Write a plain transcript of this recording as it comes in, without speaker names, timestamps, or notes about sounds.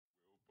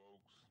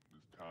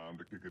Time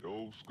to kick it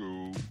old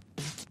school.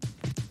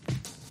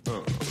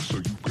 So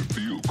you can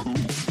feel cool.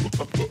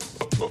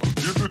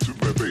 Give it to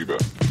me, baby.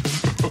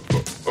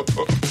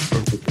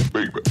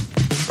 Baby.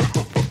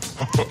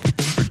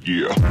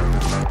 Yeah.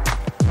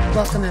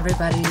 Welcome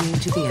everybody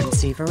to the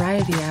MC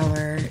Variety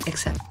Hour,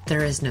 except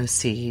there is no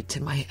C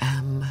to my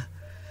M.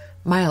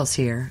 Miles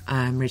here.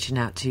 I'm reaching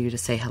out to you to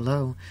say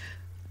hello.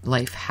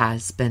 Life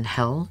has been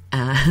hell,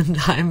 and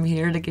I'm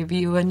here to give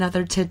you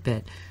another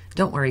tidbit.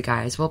 Don't worry,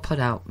 guys. We'll put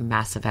out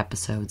massive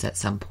episodes at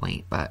some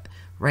point, but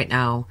right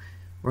now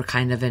we're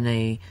kind of in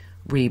a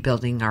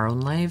rebuilding our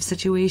own life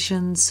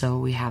situation, so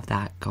we have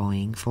that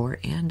going for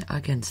and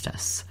against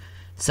us.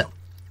 So,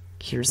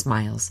 here's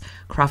Miles.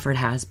 Crawford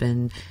has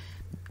been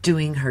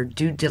doing her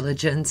due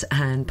diligence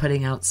and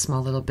putting out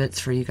small little bits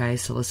for you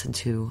guys to listen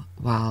to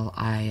while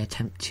I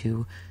attempt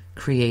to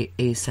create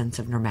a sense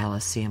of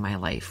normalcy in my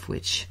life,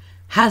 which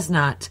has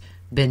not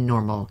been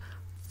normal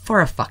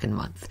for a fucking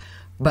month.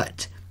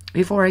 But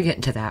before I get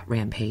into that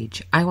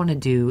rampage, I want to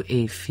do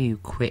a few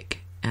quick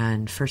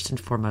and first and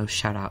foremost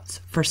shout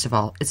outs. First of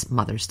all, it's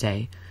Mother's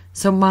Day.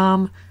 So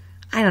Mom,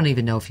 I don't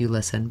even know if you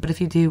listen, but if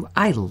you do,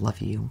 I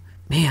love you.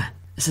 Man,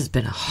 this has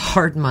been a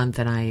hard month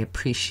and I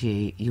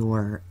appreciate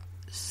your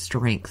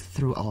strength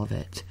through all of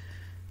it.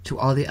 To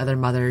all the other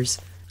mothers,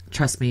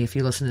 trust me, if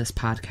you listen to this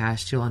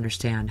podcast, you'll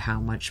understand how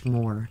much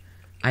more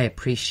I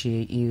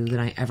appreciate you than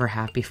I ever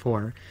have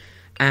before.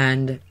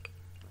 And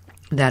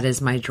that is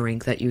my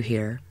drink that you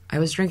hear. I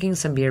was drinking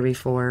some beer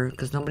before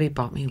because nobody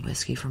bought me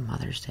whiskey for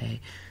Mother's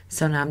Day.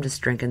 So now I'm just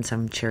drinking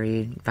some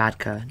cherry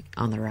vodka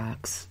on the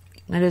rocks.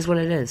 That is what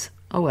it is.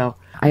 Oh well.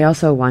 I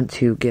also want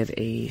to give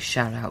a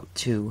shout out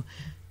to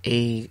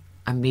a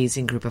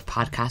amazing group of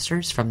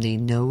podcasters from the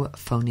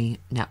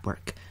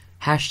nophonynetwork.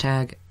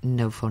 Hashtag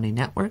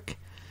nophonynetwork.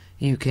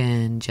 You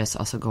can just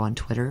also go on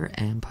Twitter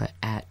and put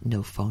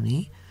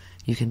 @nophony.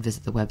 You can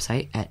visit the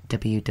website at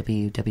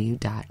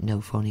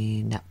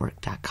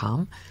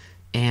www.nophonynetwork.com.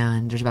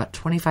 And there's about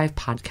 25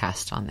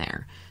 podcasts on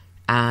there.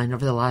 And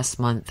over the last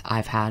month,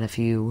 I've had a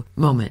few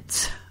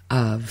moments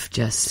of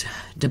just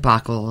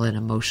debacle and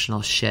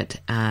emotional shit.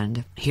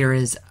 And here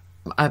is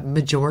a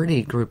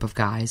majority group of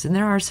guys. And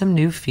there are some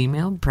new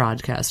female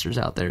broadcasters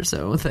out there,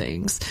 so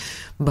thanks.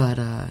 But,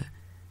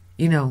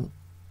 you know,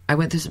 I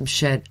went through some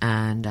shit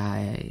and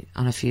I,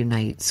 on a few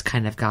nights,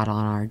 kind of got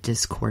on our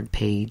Discord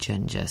page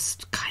and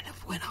just kind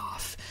of went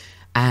off.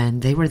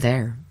 And they were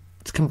there.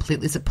 It's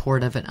completely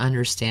supportive and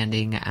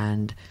understanding.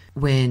 And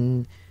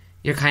when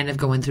you're kind of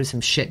going through some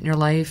shit in your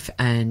life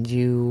and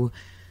you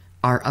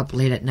are up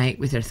late at night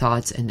with your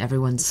thoughts and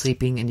everyone's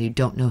sleeping and you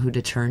don't know who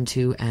to turn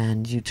to,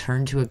 and you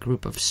turn to a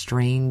group of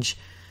strange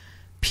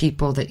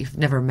people that you've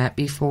never met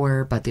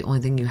before, but the only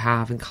thing you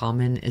have in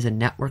common is a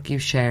network you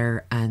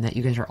share and that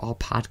you guys are all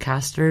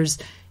podcasters.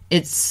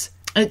 It's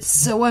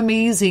so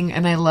amazing,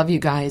 and I love you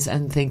guys,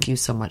 and thank you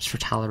so much for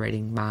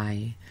tolerating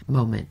my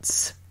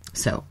moments.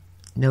 So,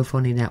 No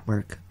Phony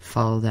Network,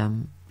 follow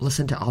them,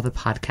 listen to all the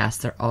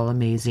podcasts, they're all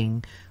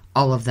amazing,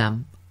 all of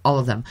them.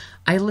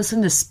 I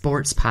listen to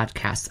sports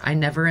podcasts. I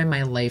never in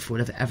my life would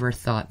have ever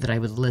thought that I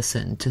would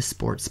listen to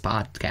sports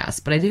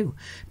podcasts, but I do.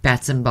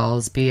 Bats and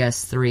Balls,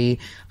 BS3.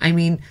 I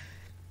mean,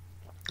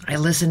 I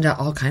listen to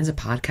all kinds of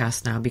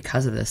podcasts now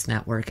because of this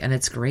network, and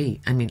it's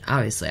great. I mean,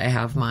 obviously, I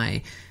have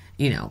my,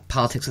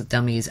 Politics with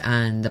Dummies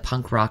and the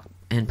punk rock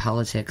and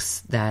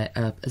politics that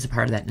is a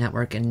part of that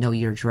network, and Know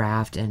Your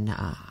Draft and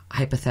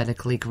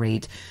Hypothetically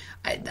Great.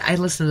 I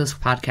listened to those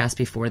podcasts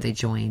before they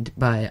joined,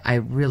 but I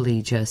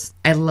really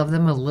I love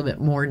them a little bit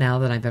more now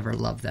than I've ever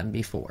loved them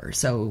before.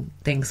 So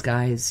thanks,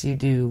 guys. You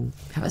do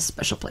have a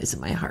special place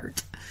in my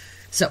heart.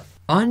 So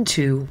on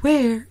to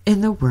where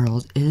in the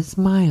world is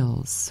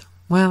Miles?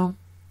 Well,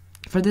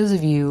 for those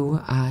of you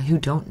who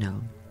don't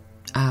know,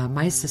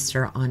 my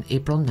sister on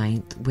April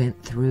 9th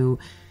went through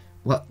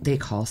what they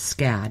call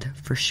SCAD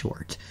for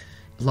short.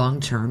 Long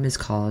term is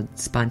called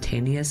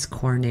spontaneous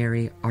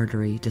coronary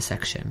artery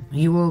dissection.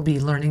 You will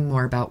be learning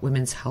more about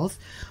women's health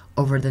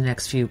over the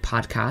next few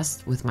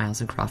podcasts with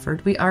Miles and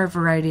Crawford. We are a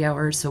variety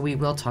hour, so we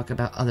will talk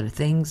about other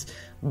things,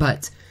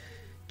 but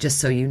just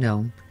so you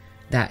know,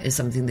 that is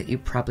something that you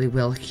probably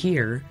will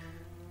hear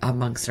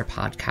amongst our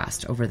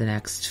podcast over the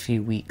next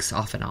few weeks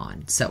off and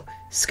on. So,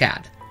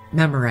 SCAD.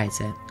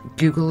 Memorize it.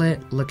 Google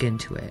it. Look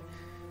into it.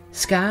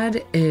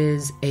 SCAD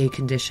is a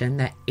condition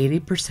that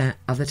 80%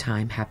 of the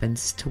time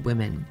happens to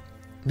women.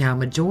 Now,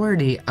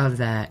 majority of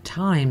that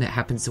time that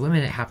happens to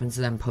women, it happens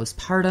to them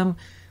postpartum.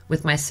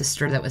 With my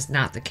sister, that was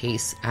not the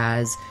case,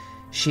 as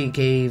she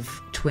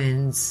gave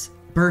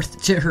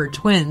birth to her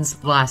twins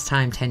the last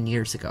time 10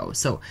 years ago.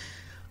 So,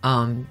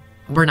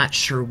 we're not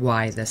sure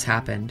why this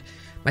happened.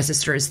 My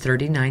sister is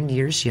 39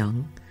 years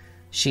young.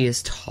 She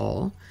is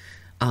tall.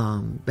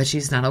 But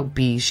she's not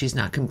obese, she's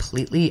not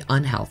completely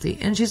unhealthy,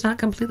 and she's not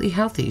completely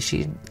healthy.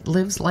 She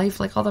lives life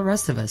like all the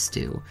rest of us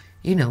do.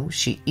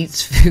 She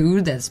eats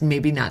food that's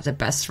maybe not the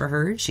best for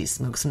her. She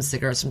smokes some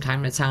cigarettes from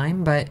time to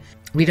time, but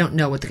we don't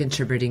know what the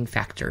contributing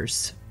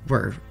factors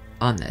were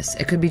on this.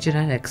 It could be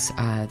genetics.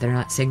 They're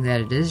not saying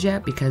that it is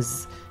yet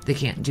because They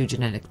can't do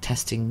genetic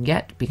testing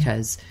yet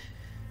because,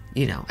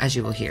 as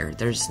you will hear,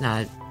 there's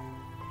not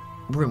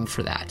room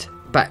for that.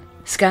 But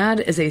scad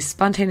is a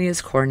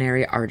spontaneous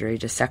coronary artery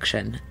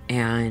dissection,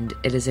 and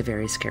it is a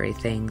very scary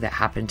thing that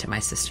happened to my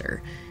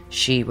sister.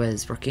 She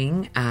was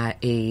working at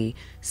a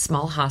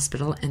small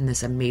hospital in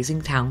this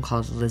amazing town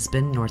called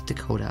Lisbon, North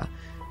Dakota.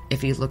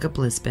 If you look up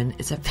Lisbon,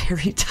 it's a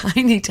very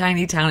tiny,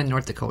 tiny town in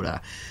North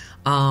Dakota.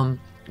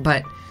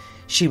 But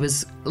she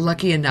was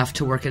lucky enough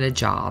to work at a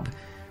job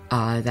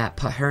that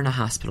put her in a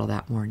hospital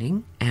that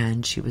morning,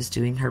 and she was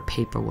doing her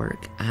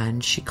paperwork,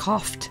 and she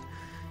coughed.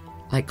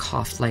 Like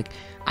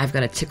I've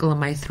got a tickle in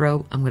my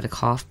throat, I'm going to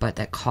cough, but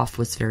that cough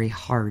was very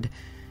hard.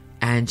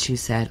 And she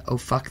said, "Oh,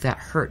 fuck, that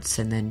hurts."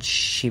 And then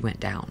she went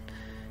down.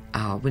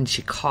 When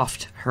she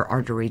coughed, her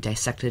artery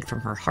dissected from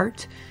her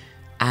heart.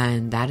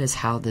 And that is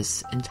how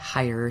this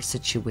entire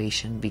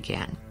situation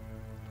began.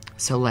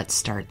 So let's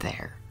start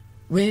there.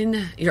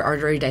 When your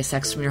artery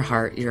dissects from your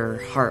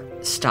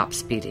heart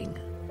stops beating.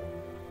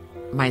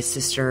 My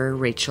sister,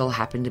 Rachel,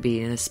 happened to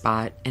be in a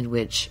spot in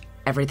which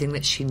everything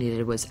that she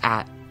needed was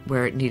at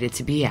where it needed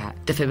to be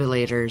at.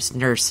 Defibrillators,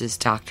 nurses,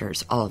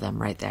 doctors, all of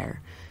them right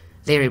there.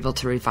 They were able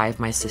to revive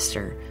my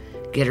sister,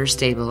 get her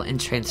stable, and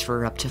transfer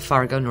her up to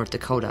Fargo, North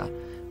Dakota,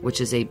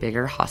 which is a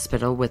bigger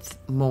hospital with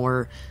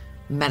more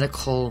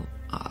medical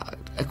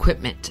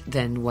equipment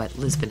than what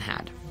Lisbon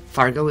had.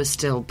 Fargo was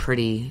still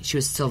she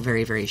was still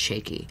very, very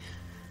shaky.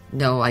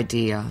 No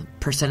idea.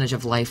 Percentage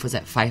of life was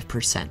at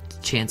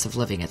 5% chance of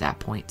living at that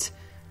point.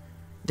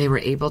 They were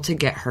able to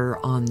get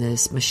her on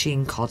this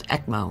machine called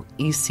echmo,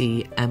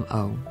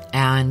 E-C-M-O.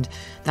 And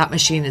that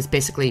machine is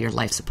basically your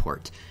life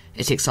support.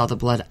 It takes all the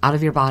blood out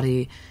of your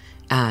body,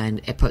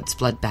 and it puts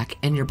blood back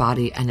in your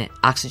body, and it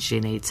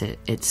oxygenates it.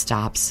 It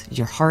stops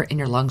your heart and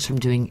your lungs from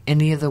doing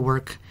any of the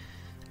work,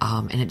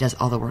 and it does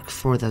all the work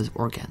for those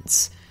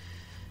organs.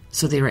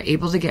 So they were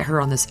able to get her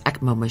on this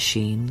echmo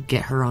machine,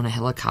 get her on a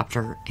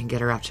helicopter, and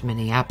get her out to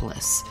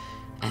Minneapolis.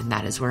 And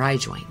that is where I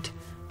joined.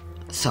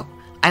 So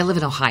I live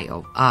in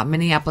Ohio.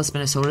 Minneapolis,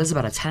 Minnesota is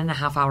about a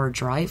 10.5-hour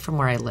drive from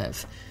where I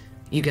live.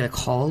 You get a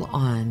call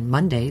on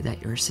Monday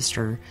that your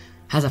sister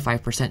has a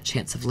 5%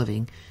 chance of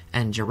living,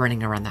 and you're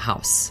running around the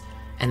house.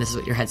 And this is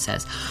what your head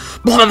says.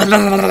 And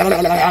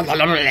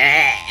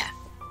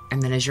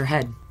that is your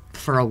head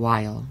for a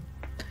while.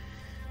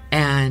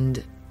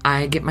 And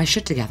I get my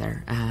shit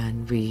together,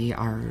 and we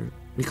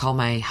call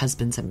my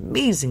husband's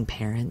amazing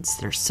parents.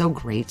 They're so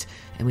great.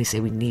 And we say,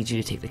 we need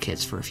you to take the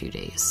kids for a few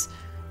days.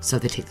 So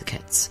they take the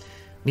kids.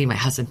 Me and my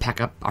husband pack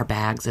up our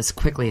bags as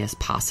quickly as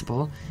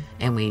possible,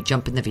 and we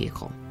jump in the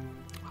vehicle.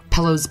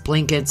 Pillows,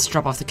 blankets,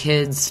 drop off the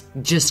kids,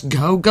 just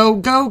go, go,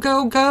 go,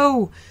 go,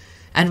 go.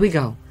 And we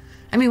go.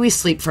 I mean, we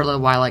sleep for a little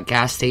while at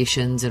gas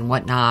stations and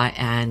whatnot,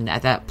 and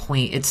at that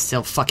point, it's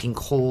still fucking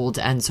cold,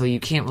 and so you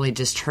can't really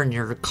just turn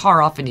your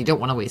car off, and you don't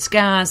want to waste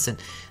gas, and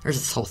there's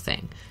this whole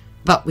thing.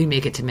 But we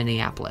make it to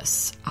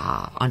Minneapolis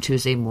on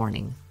Tuesday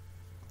morning.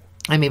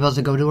 I'm able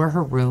to go to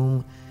her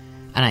room,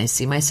 and I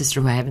see my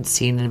sister, who I haven't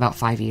seen in about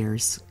 5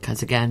 years,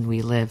 because, again,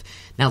 we live...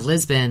 Now,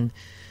 Lisbon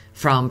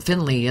from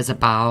Findlay is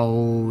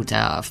about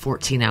a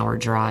 14-hour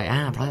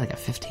drive, probably like a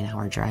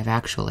 15-hour drive,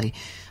 actually,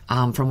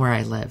 from where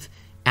I live.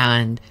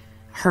 And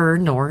her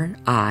nor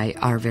I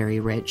are very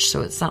rich,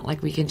 so it's not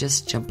like we can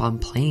just jump on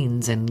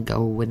planes and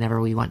go whenever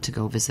we want to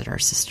go visit our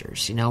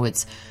sisters. You know,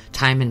 it's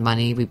time and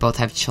money. We both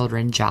have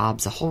children,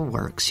 jobs, the whole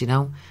works, you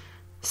know?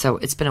 So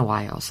it's been a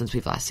while since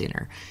we've last seen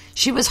her.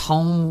 She was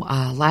home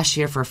last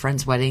year for a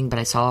friend's wedding, but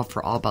I saw her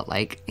for all but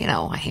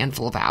a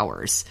handful of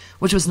hours,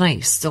 which was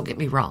nice. Don't get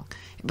me wrong.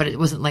 But it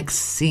wasn't like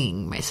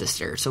seeing my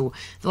sister. So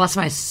the last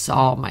time I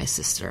saw my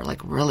sister,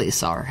 really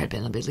saw her, had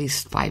been at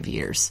least 5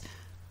 years.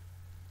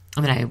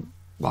 I mean, I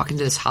walk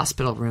into this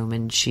hospital room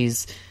and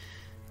she's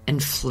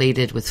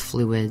inflated with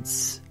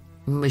fluids.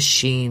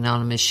 Machine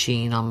on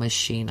machine on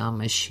machine on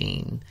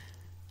machine.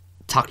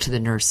 Talk to the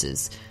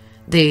nurses.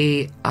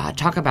 They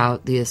talk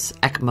about this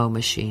echmo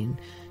machine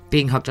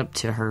being hooked up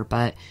to her,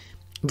 but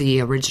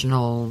the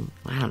original,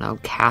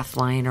 cath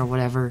line or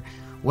whatever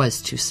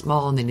was too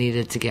small, and they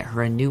needed to get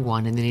her a new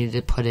one, and they needed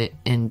to put it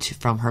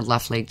from her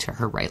left leg to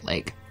her right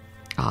leg.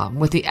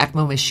 With the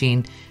echmo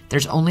machine,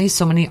 there's only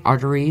so many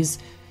arteries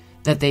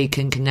that they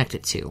can connect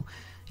it to.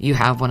 You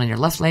have one on your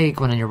left leg,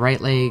 one on your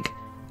right leg,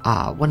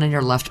 one on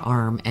your left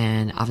arm,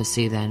 and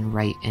obviously then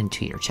right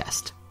into your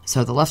chest.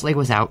 So the left leg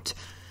was out,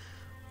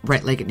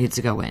 right leg it needs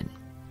to go in.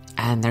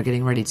 And they're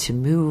getting ready to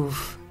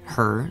move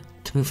her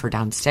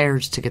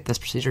downstairs to get this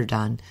procedure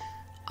done.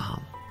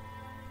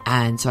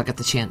 And so I got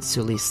the chance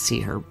to at least see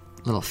her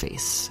little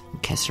face,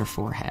 kiss her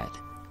forehead,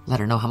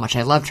 let her know how much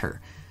I loved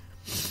her.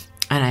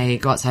 And I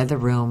go outside the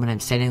room, and I'm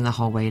standing in the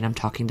hallway, and I'm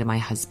talking to my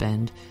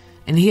husband.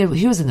 And he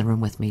was in the room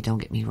with me, don't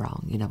get me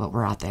wrong, but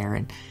we're out there.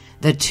 And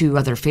the 2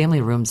 other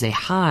family rooms they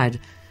had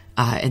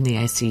in the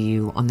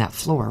ICU on that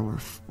floor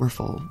were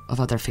full of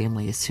other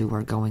families who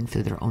were going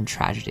through their own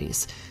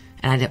tragedies.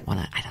 And I didn't want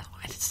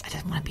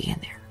to be in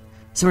there.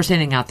 So we're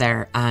standing out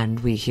there, and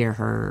we hear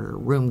her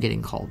room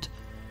getting called.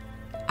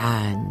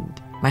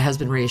 And My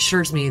husband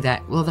reassures me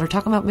that, well, they're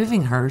talking about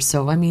moving her,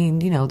 so I mean,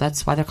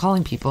 that's why they're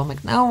calling people. I'm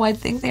like, no, I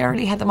think they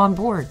already had them on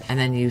board. And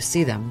then you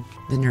see them,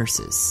 the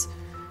nurses,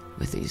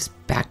 with these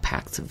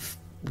backpacks of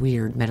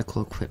weird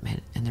medical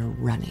equipment, and they're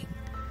running.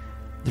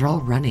 They're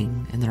all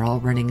running, and they're all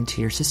running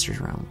into your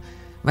sister's room.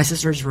 My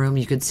sister's room,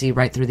 you could see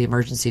right through the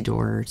emergency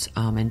doors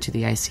into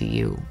the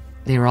ICU.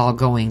 They were all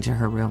going to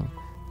her room.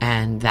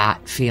 And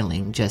that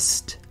feeling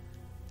just,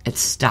 it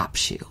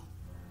stops you.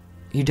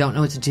 You don't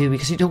know what to do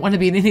because you don't want to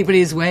be in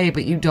anybody's way,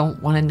 but you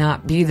don't want to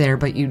not be there,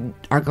 but you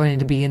are going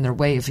to be in their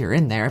way if you're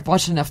in there. I've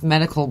watched enough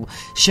medical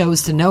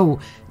shows to know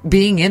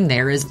being in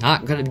there is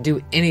not going to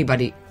do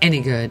anybody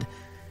any good.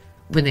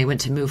 When they went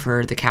to move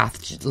her, the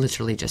cath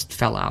literally just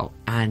fell out,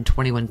 and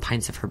 21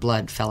 pints of her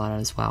blood fell out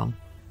as well.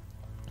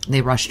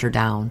 They rushed her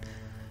down,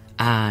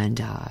 and,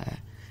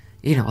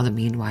 in the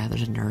meanwhile,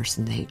 there's a nurse,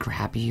 and they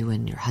grab you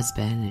and your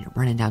husband, and you're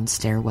running down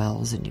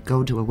stairwells, and you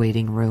go to a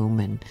waiting room,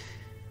 and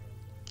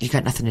you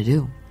got nothing to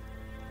do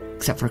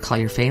except for call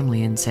your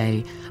family and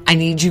say, I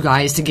need you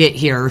guys to get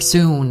here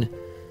soon.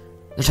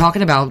 They're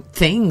talking about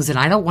things, and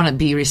I don't want to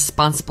be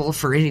responsible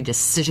for any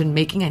decision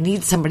making. I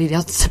need somebody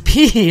else to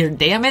be here,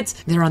 damn it.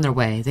 They're on their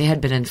way. They had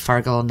been in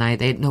Fargo all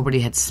night. Nobody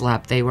had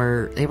slept. They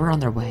were on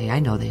their way. I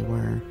know they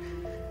were.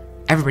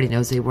 Everybody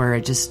knows they were.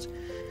 It was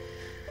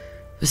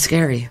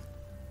scary.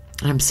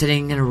 And I'm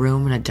sitting in a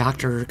room, and a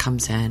doctor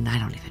comes in, I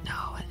don't even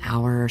know, an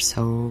hour or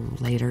so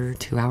later,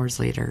 2 hours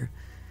later.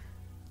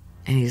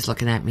 And he's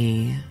looking at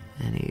me,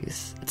 and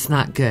it's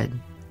not good.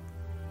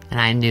 And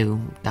I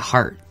knew the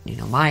heart,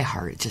 my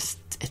heart,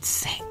 it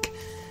sank.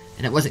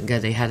 And it wasn't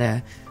good. They had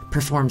to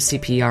perform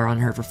CPR on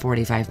her for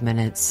 45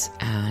 minutes,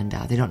 and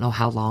they don't know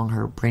how long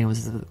her brain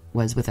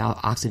was without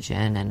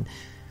oxygen,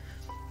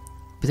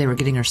 but they were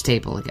getting her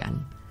stable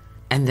again.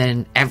 And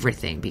then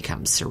everything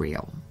becomes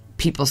surreal.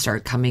 People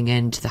start coming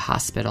into the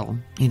hospital,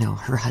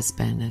 her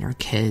husband and her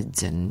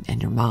kids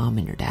and your mom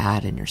and your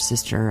dad and your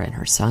sister and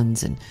her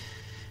sons and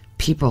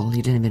people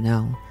you didn't even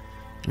know.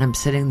 And I'm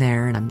sitting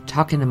there and I'm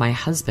talking to my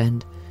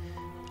husband,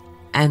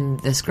 and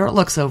this girl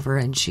looks over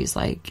and she's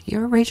like,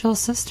 you're Rachel's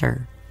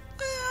sister.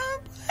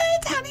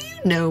 What? How do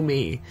you know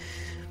me?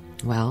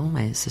 Well,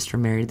 my sister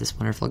married this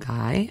wonderful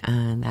guy,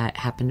 and that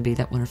happened to be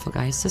that wonderful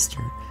guy's sister.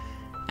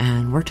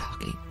 And we're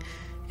talking.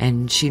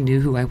 And she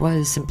knew who I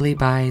was simply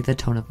by the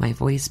tone of my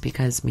voice,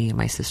 because me and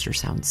my sister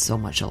sound so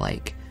much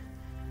alike.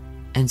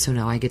 And so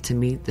now I get to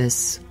meet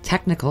this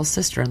technical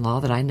sister-in-law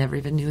that I never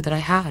even knew that I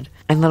had.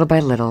 And little by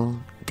little,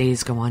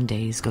 days go on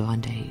days, go on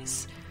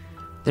days.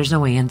 There's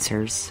no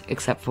answers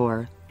except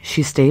for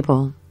she's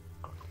stable.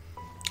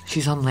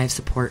 She's on life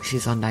support.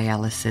 She's on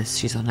dialysis.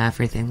 She's on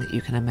everything that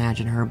you can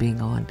imagine her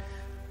being on.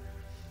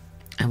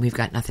 And we've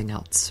got nothing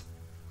else.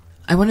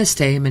 I want to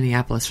stay in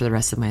Minneapolis for the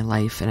rest of my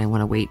life, and I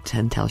want to wait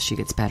until she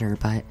gets better.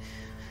 But,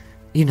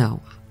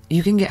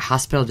 you can get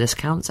hospital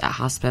discounts at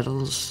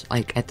hospitals,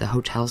 like at the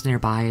hotels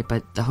nearby,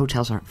 but the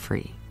hotels aren't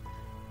free.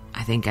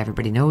 I think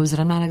everybody knows that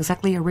I'm not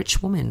exactly a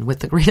rich woman with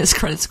the greatest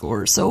credit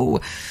score.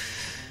 So,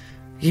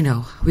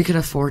 we could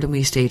afford, and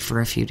we stayed for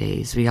a few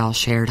days. We all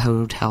shared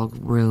hotel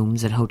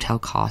rooms and hotel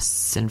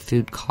costs and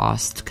food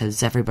costs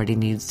because everybody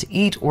needs to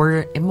eat,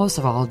 and most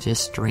of all,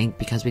 just drink,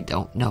 because we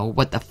don't know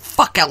what the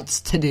fuck else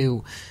to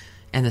do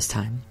in this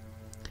time.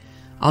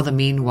 All the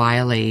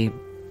meanwhile, a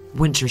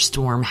winter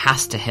storm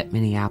has to hit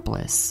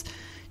Minneapolis.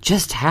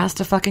 Just has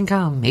to fucking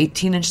come.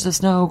 18 inches of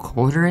snow,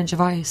 quarter inch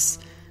of ice.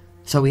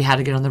 So we had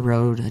to get on the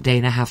road a day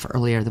and a half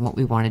earlier than what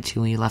we wanted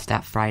to when we left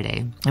that Friday.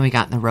 And we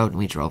got on the road and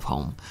we drove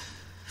home.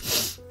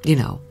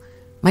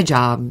 My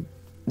job,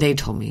 they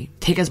told me,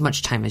 take as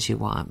much time as you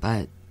want,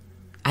 but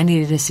I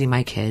needed to see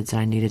my kids, and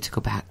I needed to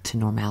go back to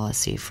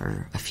normalcy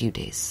for a few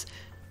days.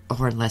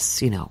 Or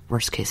unless,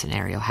 worst case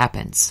scenario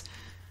happens.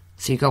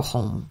 So you go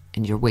home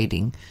and you're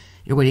waiting.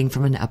 You're waiting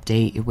for an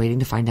update. You're waiting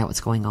to find out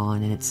what's going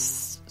on. And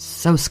it's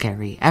so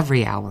scary.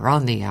 Every hour,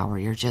 on the hour,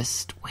 you're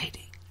just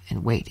waiting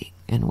and waiting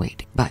and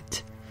waiting.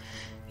 But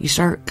you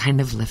start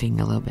kind of living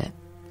a little bit.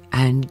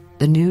 And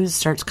the news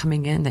starts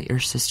coming in that your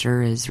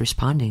sister is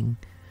responding.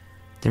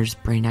 There's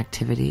brain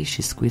activity.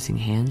 She's squeezing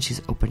hands.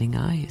 She's opening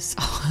eyes.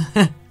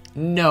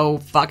 No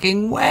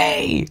fucking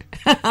way.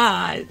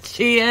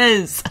 She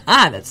is.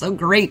 That's so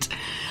great.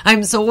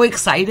 I'm so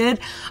excited.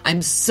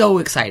 I'm so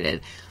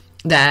excited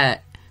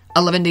that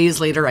 11 days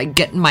later, I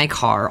get in my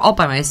car all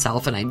by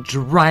myself and I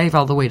drive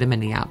all the way to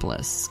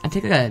Minneapolis. I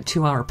take a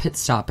 2-hour pit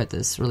stop at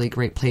this really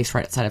great place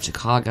right outside of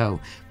Chicago.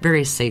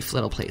 Very safe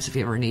little place if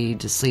you ever need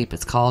to sleep.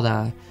 It's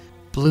called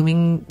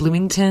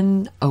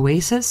Bloomington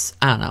Oasis.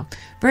 I don't know.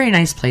 Very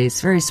nice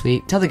place. Very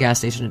sweet. Tell the gas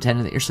station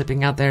attendant that you're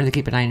sleeping out there to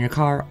keep an eye on your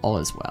car. All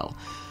is well.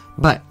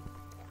 But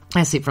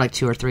I sleep for like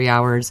 2 or 3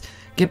 hours.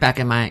 Get back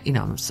in my,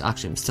 I'm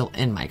still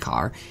in my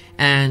car.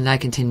 And I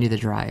continue the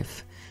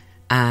drive.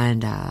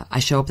 And I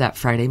show up that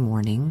Friday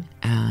morning,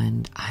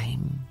 and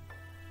I'm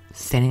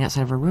standing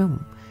outside of her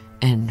room,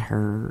 and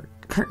her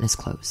curtain is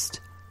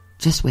closed.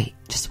 Just wait.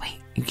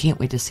 You can't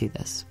wait to see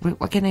this.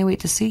 What can I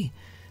wait to see?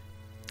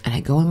 And I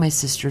go in my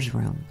sister's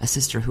room, a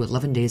sister who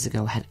 11 days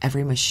ago had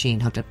every machine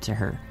hooked up to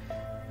her.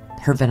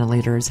 Her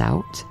ventilator is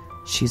out.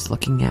 She's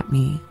looking at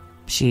me.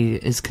 She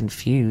is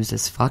confused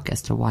as fuck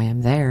as to why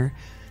I'm there.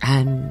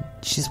 And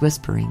she's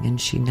whispering and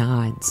she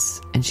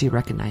nods and she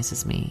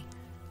recognizes me.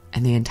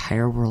 And the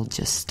entire world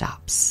just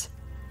stops.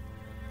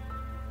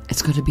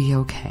 It's going to be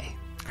okay.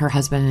 Her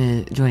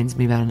husband joins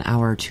me about an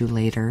hour or two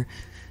later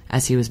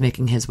as he was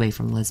making his way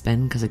from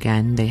Lisbon, because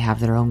again, they have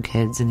their own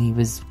kids and he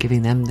was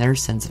giving them their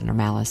sense of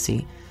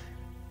normalcy.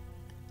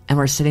 And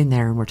we're sitting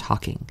there and we're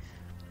talking.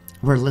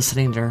 We're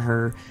listening to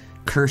her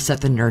curse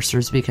at the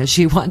nurses because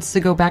she wants to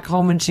go back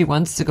home and she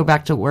wants to go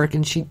back to work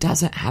and she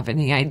doesn't have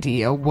any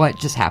idea what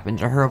just happened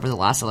to her over the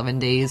last 11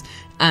 days.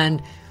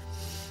 And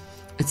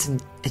it's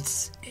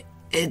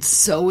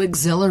so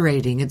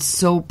exhilarating. It's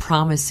so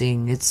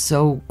promising. It's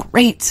so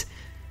great.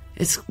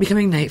 It's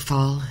becoming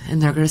nightfall,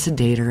 and they're going to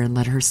sedate her and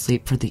let her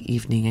sleep for the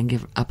evening and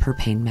give up her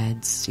pain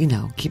meds. You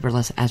know, keep her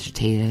less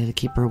agitated,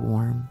 keep her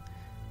warm.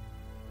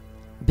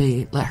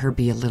 Let her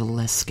be a little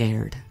less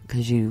scared,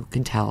 because you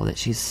can tell that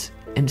she's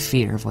in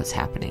fear of what's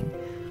happening.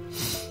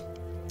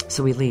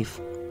 So we leave.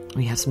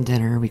 We have some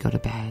dinner. We go to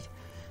bed.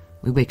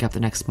 We wake up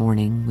the next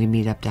morning. We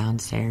meet up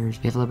downstairs.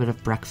 We have a little bit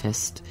of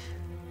breakfast.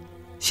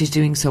 She's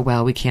doing so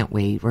well. We can't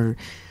wait. We're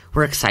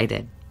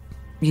excited.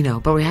 You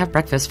know, but we have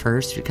breakfast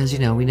first because, you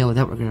know, we know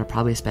that we're going to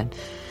probably spend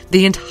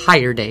the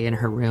entire day in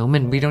her room,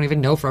 and we don't even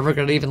know if we're ever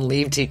going to even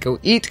leave to go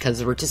eat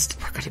because we're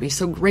going to be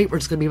so great. We're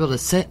just going to be able to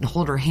sit and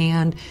hold her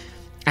hand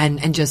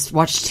and just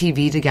watch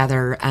TV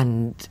together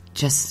and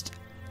just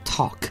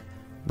talk.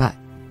 But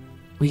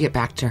we get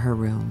back to her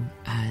room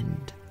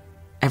and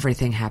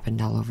everything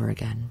happened all over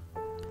again.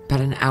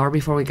 About an hour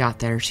before we got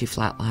there, she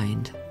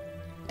flatlined.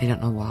 They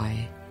don't know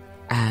why.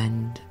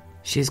 And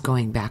she's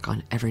going back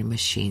on every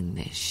machine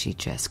that she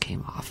just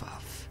came off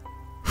of.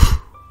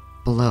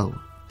 Blow.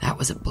 That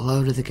was a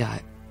blow to the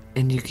gut.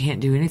 And you can't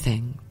do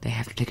anything. They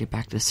have to take it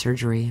back to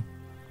surgery.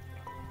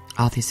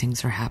 All these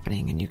things are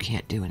happening and you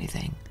can't do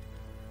anything.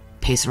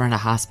 Pace around a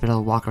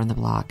hospital, walk around the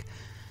block.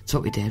 That's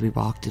what we did. We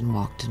walked and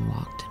walked and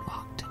walked and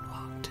walked and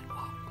walked and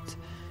walked.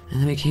 And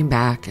then we came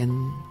back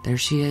and there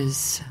she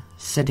is,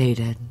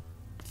 sedated,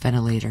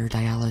 ventilator,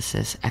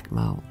 dialysis,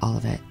 echmo, all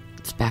of it.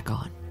 It's back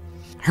on.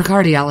 Her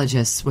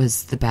cardiologist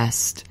was the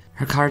best.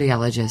 Her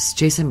cardiologist,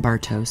 Jason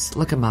Bartos,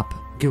 look him up,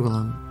 Google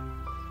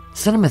him.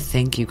 Send him a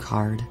thank you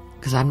card,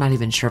 because I'm not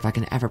even sure if I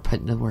can ever put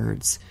into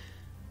words.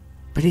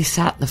 But he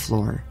sat on the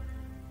floor.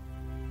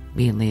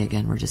 Me and Lee,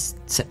 again, were just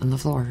sitting on the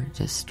floor,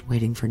 just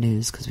waiting for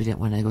news, because we didn't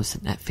want to go sit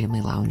in that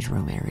family lounge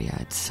room area.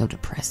 It's so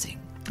depressing.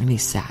 And he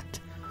sat,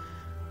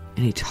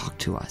 and he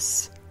talked to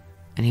us,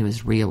 and he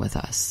was real with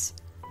us.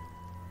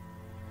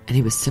 And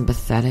he was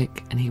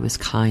sympathetic, and he was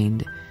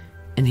kind,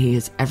 and he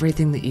is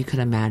everything that you could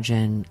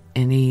imagine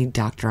any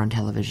doctor on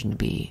television to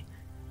be.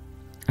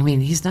 I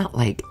mean, he's not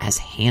like as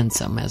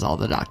handsome as all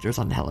the doctors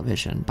on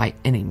television by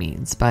any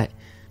means, but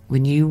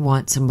when you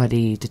want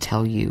somebody to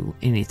tell you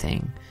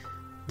anything,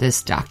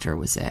 this doctor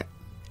was it.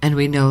 And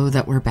we know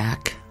that we're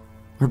back.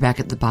 We're back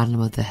at the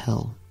bottom of the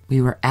hill.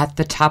 We were at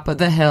the top of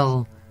the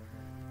hill,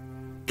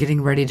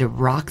 getting ready to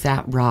rock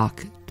that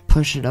rock, to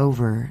push it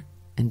over,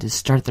 and to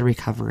start the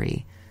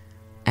recovery.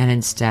 And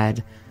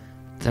instead,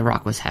 the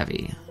rock was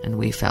heavy, and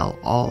we fell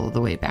all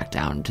the way back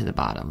down to the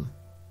bottom.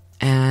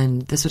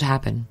 And this would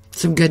happen.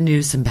 Some good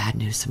news, some bad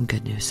news, some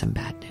good news, some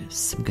bad news,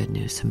 some good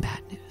news, some bad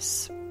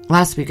news.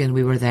 Last weekend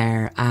we were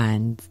there,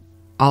 and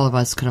all of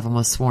us could have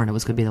almost sworn it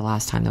was going to be the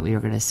last time that we were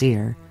going to see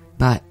her.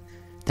 But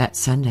that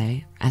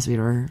Sunday, as we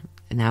were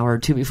an hour or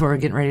two before we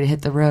were getting ready to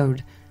hit the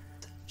road,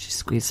 she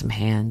squeezed some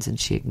hands and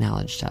she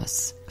acknowledged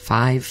us.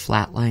 5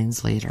 flat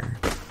lines later,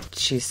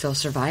 she's still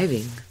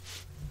surviving.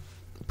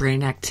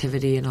 Brain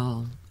activity and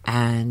all.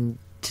 And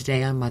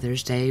today on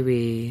Mother's Day,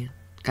 we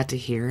got to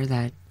hear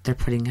that they're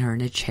putting her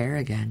in a chair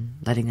again,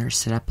 letting her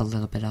sit up a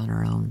little bit on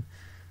her own.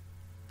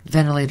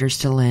 Ventilator's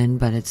still in,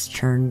 but it's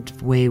turned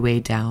way, way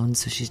down,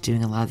 so she's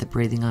doing a lot of the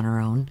breathing on her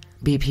own.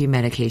 BP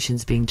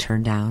medication's being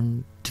turned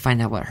down to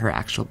find out what her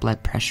actual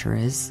blood pressure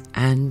is.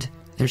 And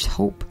there's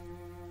hope.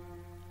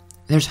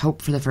 There's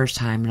hope for the first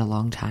time in a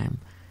long time.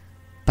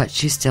 But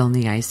she's still in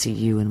the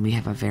ICU, and we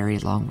have a very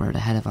long road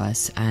ahead of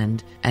us.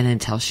 And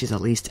until she's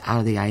at least out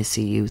of the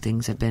ICU,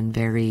 things have been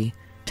very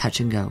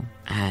touch and go,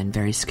 and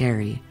very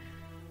scary,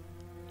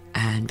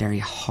 and very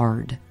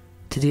hard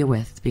to deal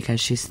with because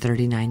she's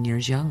 39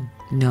 years young.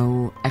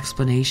 No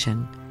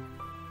explanation.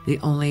 The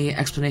only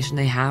explanation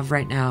they have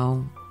right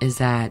now is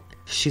that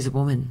she's a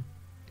woman.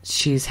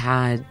 She's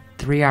had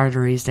 3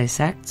 arteries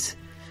dissect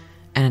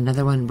and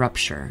another one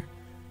rupture.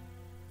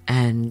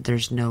 And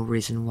there's no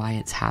reason why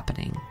it's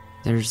happening.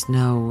 There's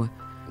no,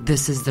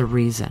 this is the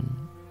reason,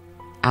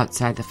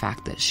 outside the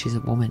fact that she's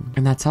a woman.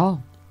 And that's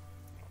all.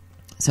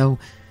 So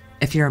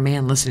if you're a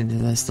man listening to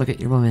this, look at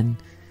your woman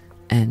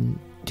and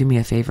do me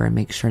a favor and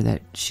make sure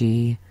that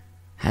she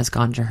has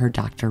gone to her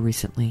doctor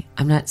recently.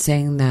 I'm not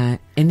saying that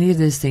any of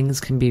these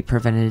things can be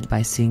prevented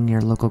by seeing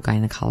your local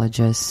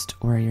gynecologist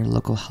or your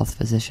local health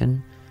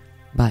physician,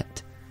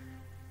 but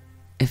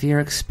if you're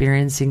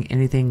experiencing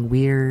anything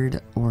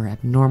weird or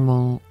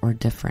abnormal or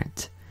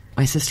different,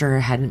 My sister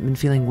hadn't been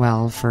feeling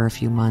well for a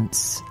few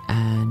months,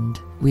 and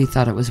we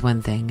thought it was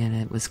one thing, and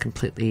it was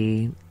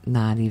completely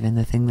not even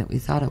the thing that we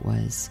thought it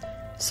was.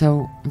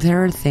 So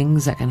there are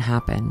things that can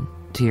happen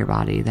to your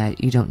body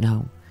that you don't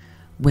know.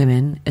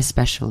 Women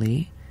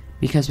especially,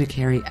 because we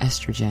carry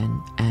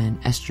estrogen, and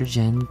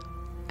estrogen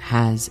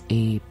has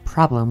a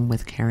problem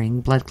with carrying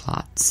blood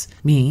clots.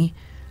 Me,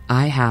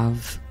 I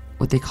have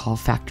what they call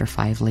factor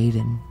V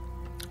Leiden,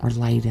 or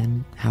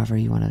Leiden, however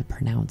you want to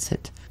pronounce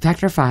it.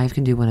 Factor V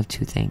can do one of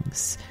two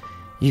things.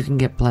 You can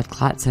get blood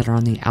clots that are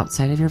on the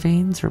outside of your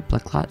veins, or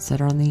blood clots that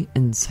are on the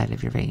inside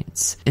of your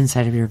veins.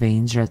 Inside of your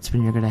veins, that's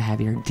when you're going to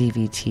have your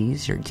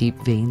DVTs, your deep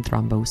vein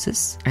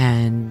thrombosis,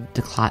 and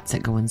the clots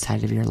that go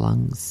inside of your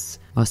lungs.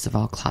 Most of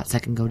all, clots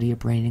that can go to your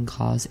brain and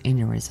cause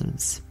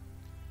aneurysms.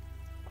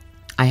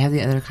 I have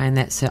the other kind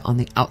that sit on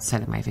the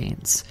outside of my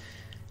veins.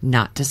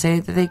 Not to say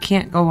that they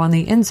can't go on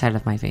the inside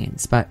of my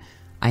veins, but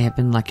I have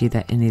been lucky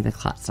that any of the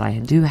clots that I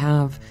do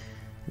have,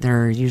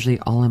 they're usually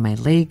all in my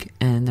leg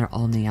and they're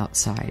all on the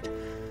outside.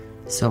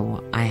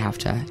 So I have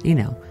to,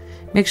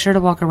 make sure to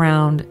walk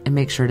around and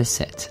make sure to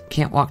sit.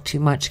 Can't walk too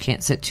much,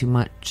 can't sit too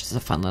much. It's a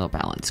fun little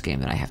balance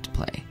game that I have to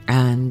play.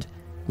 And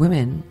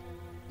women,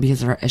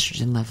 because of our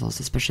estrogen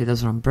levels, especially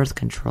those who are on birth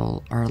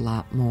control, are a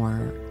lot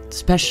more,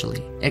 especially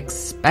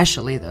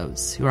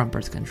those who are on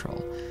birth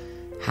control,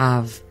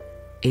 have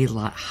a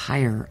lot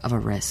higher of a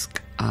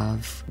risk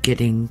of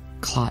getting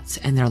clots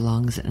in their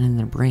lungs and in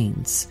their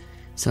brains.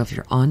 So if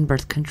you're on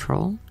birth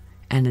control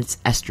and it's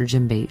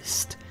estrogen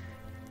based,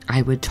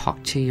 I would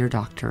talk to your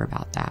doctor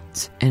about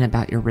that and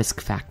about your risk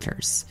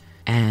factors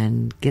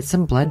and get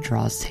some blood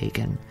draws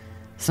taken.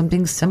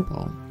 Something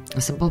simple,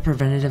 a simple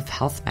preventative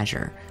health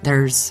measure.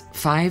 There's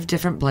 5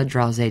 different blood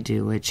draws they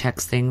do. It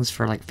checks things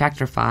for like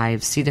factor V,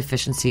 C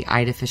deficiency,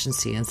 I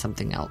deficiency, and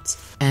something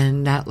else.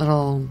 And that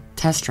little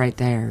test right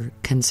there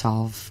can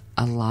solve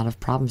a lot of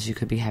problems you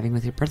could be having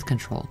with your birth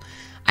control.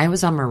 I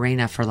was on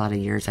Mirena for a lot of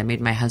years. I made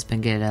my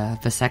husband get a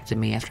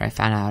vasectomy after I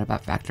found out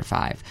about factor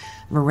V.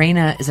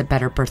 Mirena is a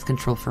better birth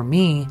control for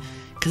me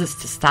because it's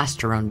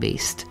testosterone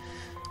based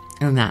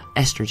and not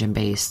estrogen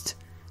based.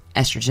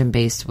 Estrogen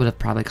based would have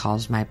probably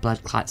caused my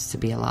blood clots to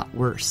be a lot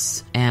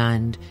worse.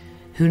 And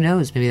who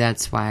knows, maybe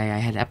that's why I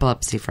had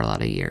epilepsy for a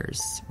lot of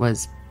years,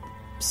 was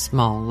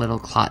small little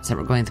clots that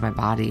were going through my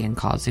body and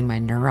causing my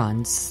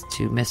neurons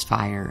to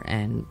misfire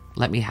and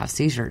let me have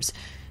seizures.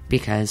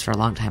 Because for a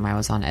long time I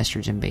was on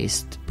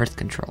estrogen-based birth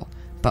control,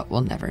 but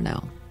we'll never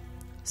know.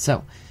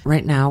 So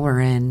right now we're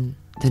in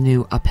the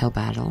new uphill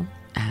battle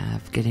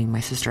of getting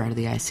my sister out of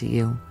the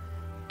ICU,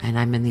 and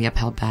I'm in the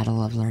uphill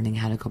battle of learning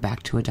how to go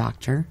back to a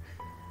doctor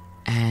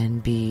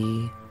and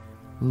be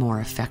more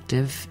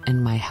effective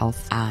in my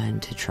health and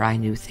to try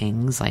new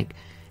things like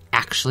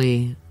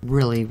actually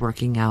really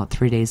working out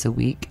 3 days a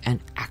week and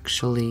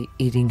actually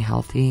eating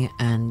healthy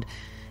and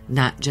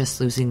not just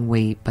losing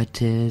weight, but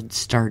to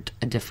start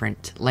a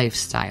different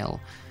lifestyle.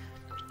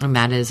 And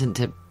that isn't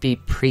to be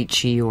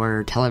preachy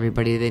or tell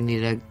everybody they need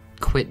to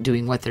quit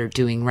doing what they're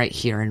doing right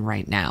here and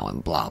right now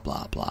and blah,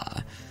 blah,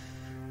 blah.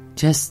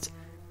 Just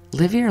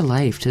live your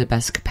life to the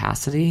best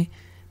capacity,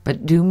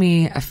 but do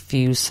me a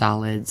few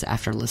solids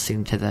after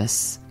listening to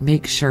this.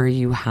 Make sure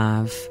you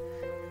have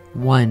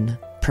 1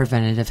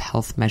 preventative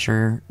health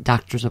measure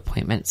doctor's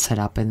appointment set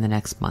up in the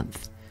next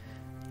month.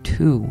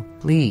 2,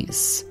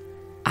 please.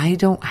 I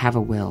don't have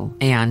a will,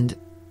 and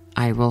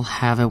I will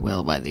have a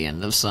will by the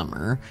end of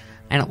summer.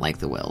 I don't like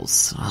the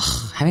wills.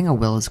 Ugh, having a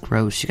will is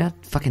gross. You gotta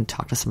fucking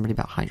talk to somebody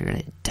about how you're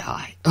gonna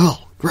die.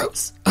 Oh,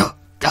 gross. Oh,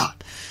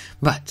 God.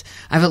 But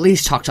I've at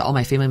least talked to all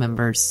my family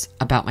members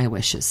about my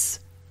wishes.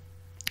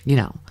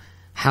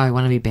 How I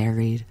want to be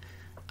buried.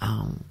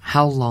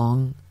 How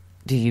long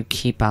do you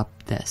keep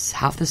up this?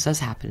 How if this does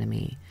happen to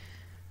me,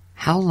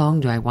 how long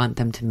do I want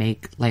them to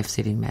make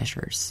life-saving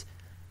measures?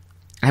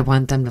 I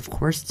want them, of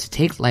course, to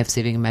take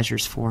life-saving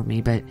measures for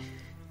me, but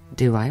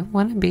do I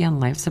want to be on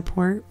life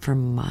support for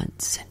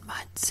months and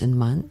months and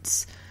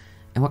months?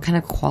 And what kind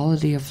of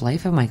quality of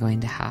life am I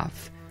going to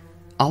have?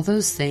 All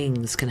those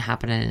things can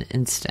happen in an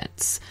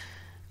instance.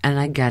 And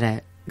I get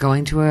it.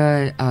 Going to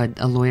a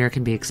lawyer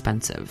can be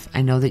expensive.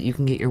 I know that you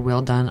can get your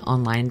will done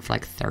online for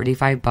like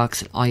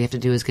 $35 and all you have to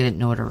do is get it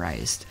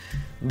notarized.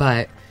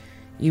 But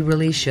you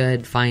really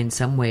should find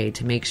some way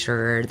to make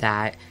sure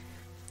that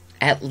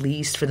at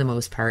least for the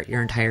most part,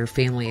 your entire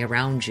family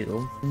around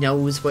you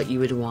knows what you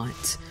would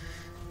want.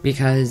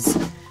 Because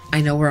I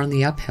know we're on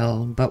the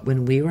uphill, but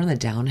when we were on the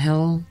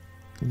downhill,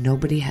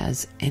 nobody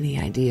has any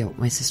idea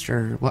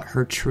what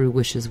her true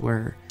wishes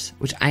were.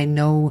 Which I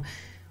know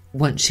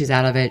once she's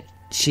out of it,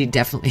 she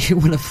definitely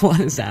would have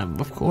wanted them,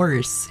 of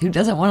course. Who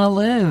doesn't want to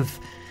live?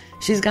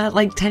 She's got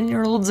like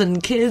 10-year-olds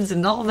and kids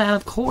and all that,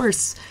 of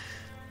course.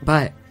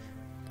 But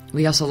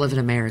we also live in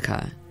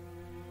America.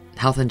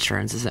 Health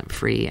insurance isn't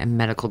free, and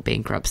medical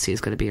bankruptcy is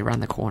going to be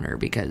around the corner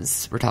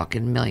because we're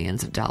talking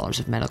millions of dollars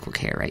of medical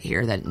care right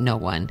here that no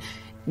one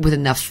with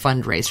enough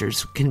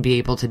fundraisers can be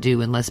able to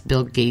do unless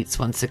Bill Gates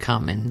wants to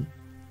come and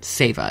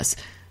save us.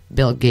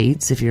 Bill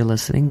Gates, if you're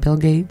listening, Bill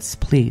Gates,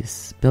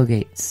 please, Bill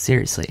Gates,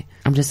 seriously.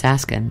 I'm just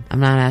asking.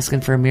 I'm not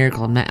asking for a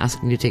miracle. I'm not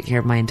asking you to take care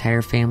of my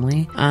entire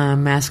family.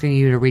 I'm asking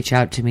you to reach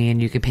out to me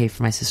and you can pay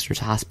for my sister's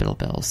hospital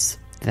bills.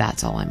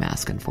 That's all I'm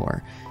asking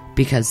for.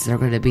 Because they're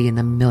going to be in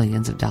the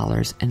millions of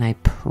dollars, and I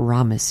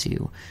promise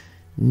you,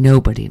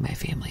 nobody in my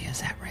family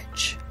is that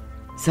rich.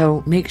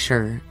 So make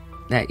sure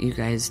that you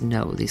guys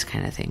know these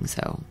kind of things,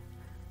 though.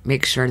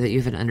 Make sure that you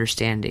have an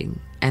understanding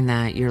and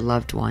that your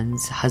loved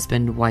ones,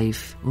 husband,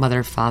 wife,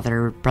 mother,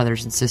 father,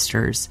 brothers and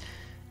sisters,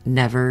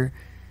 never,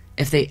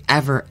 if they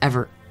ever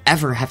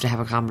have to have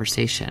a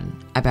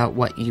conversation about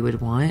what you would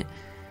want,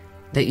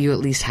 that you at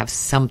least have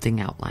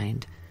something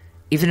outlined.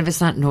 Even if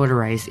it's not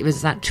notarized, even if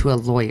it's not to a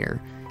lawyer,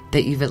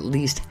 that you've at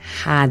least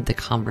had the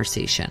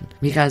conversation.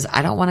 Because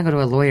I don't want to go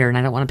to a lawyer and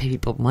I don't want to pay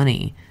people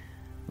money,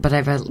 but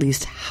I've at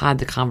least had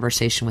the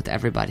conversation with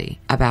everybody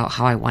about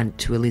how I want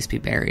to at least be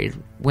buried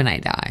when I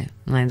die.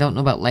 And I don't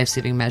know about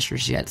life-saving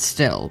measures yet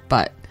still,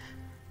 but,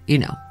 you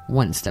know,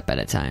 one step at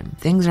a time.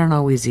 Things aren't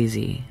always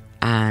easy,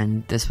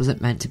 and this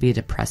wasn't meant to be a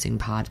depressing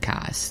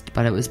podcast,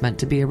 but it was meant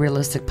to be a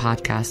realistic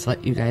podcast to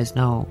let you guys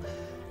know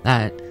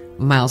that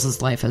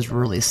Miles's life has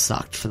really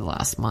sucked for the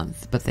last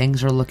month, but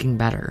things are looking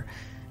better,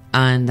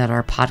 and that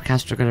our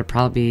podcasts are going to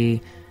probably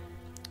be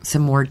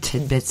some more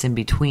tidbits in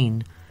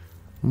between,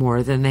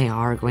 more than they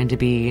are going to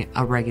be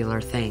a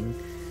regular thing.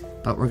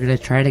 But we're going to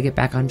try to get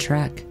back on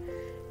track.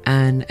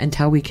 And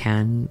until we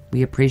can,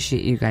 we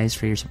appreciate you guys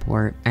for your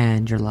support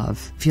and your love.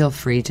 Feel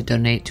free to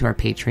donate to our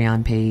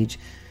Patreon page,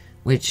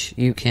 which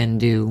you can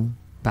do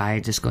by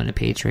just going to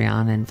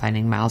Patreon and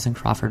finding Miles and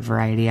Crawford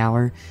Variety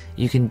Hour.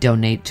 You can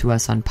donate to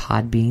us on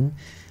Podbean.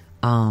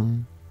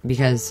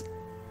 Because,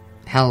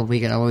 hell, we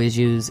could always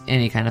use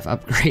any kind of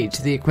upgrade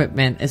to the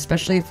equipment,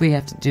 especially if we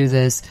have to do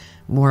this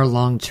more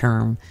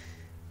long-term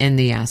in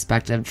the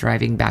aspect of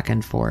driving back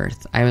and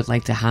forth. I would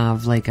like to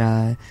have like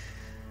a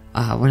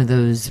one of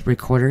those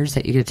recorders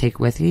that you could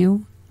take with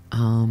you,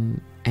 and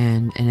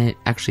it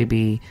actually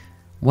be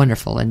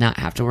wonderful and not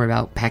have to worry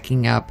about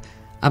packing up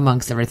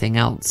amongst everything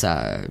else,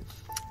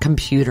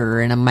 computer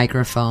and a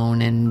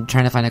microphone and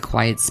trying to find a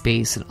quiet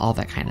space and all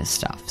that kind of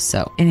stuff.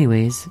 So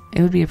anyways,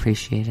 it would be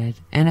appreciated.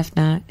 And if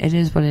not, it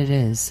is what it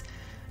is.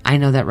 I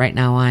know that right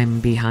now I'm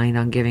behind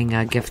on giving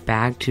a gift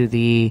bag to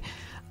the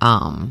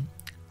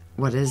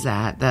what is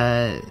that?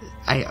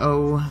 I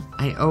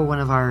owe one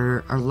of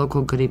our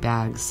local goodie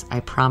bags. I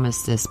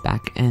promised this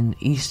back in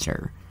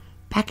Easter.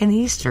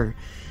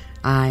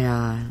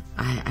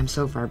 I'm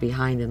so far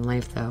behind in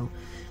life though.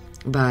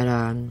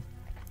 But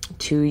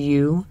to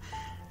you,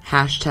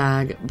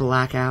 hashtag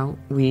blackout,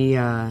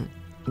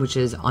 which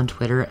is on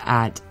Twitter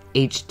at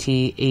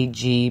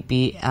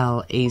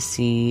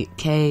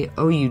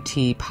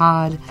HTAGBLACKOUT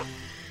pod.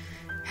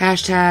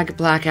 Hashtag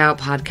Blackout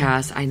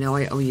Podcast. I know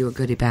I owe you a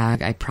goodie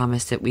bag. I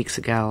promised it weeks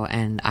ago,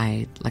 and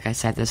like I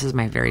said, this is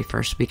my very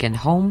first weekend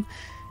home,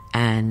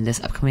 and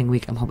this upcoming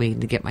week I'm hoping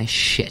to get my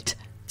shit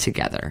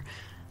together.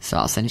 So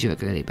I'll send you a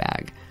goodie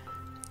bag.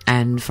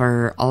 And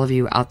for all of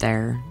you out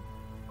there,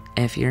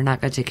 if you're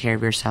not going to take care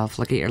of yourself,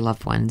 look at your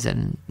loved ones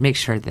and make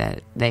sure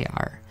that they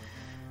are.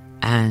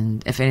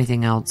 And if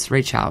anything else,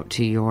 reach out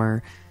to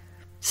your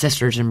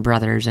sisters and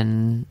brothers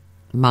and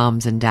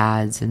moms and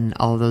dads and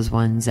all of those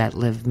ones that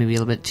live maybe a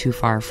little bit too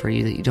far for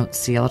you that you don't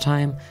see all the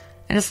time,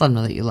 and just let them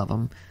know that you love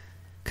them,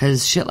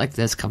 because shit like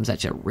this comes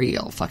at you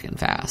real fucking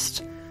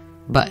fast.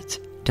 But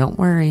don't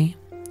worry,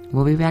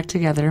 we'll be back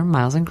together.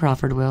 Miles and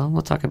Crawford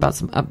we'll talk about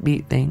some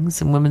upbeat things,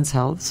 some women's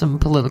health, some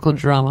political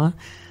drama.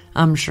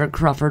 I'm sure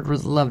Crawford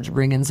would love to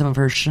bring in some of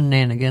her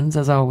shenanigans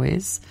as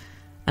always.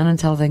 And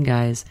until then,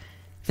 guys,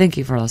 thank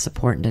you for all the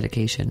support and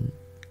dedication.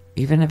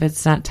 Even if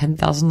it's not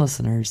 10,000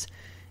 listeners,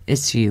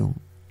 it's you.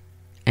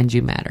 And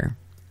you matter.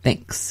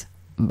 Thanks.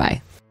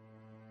 Bye.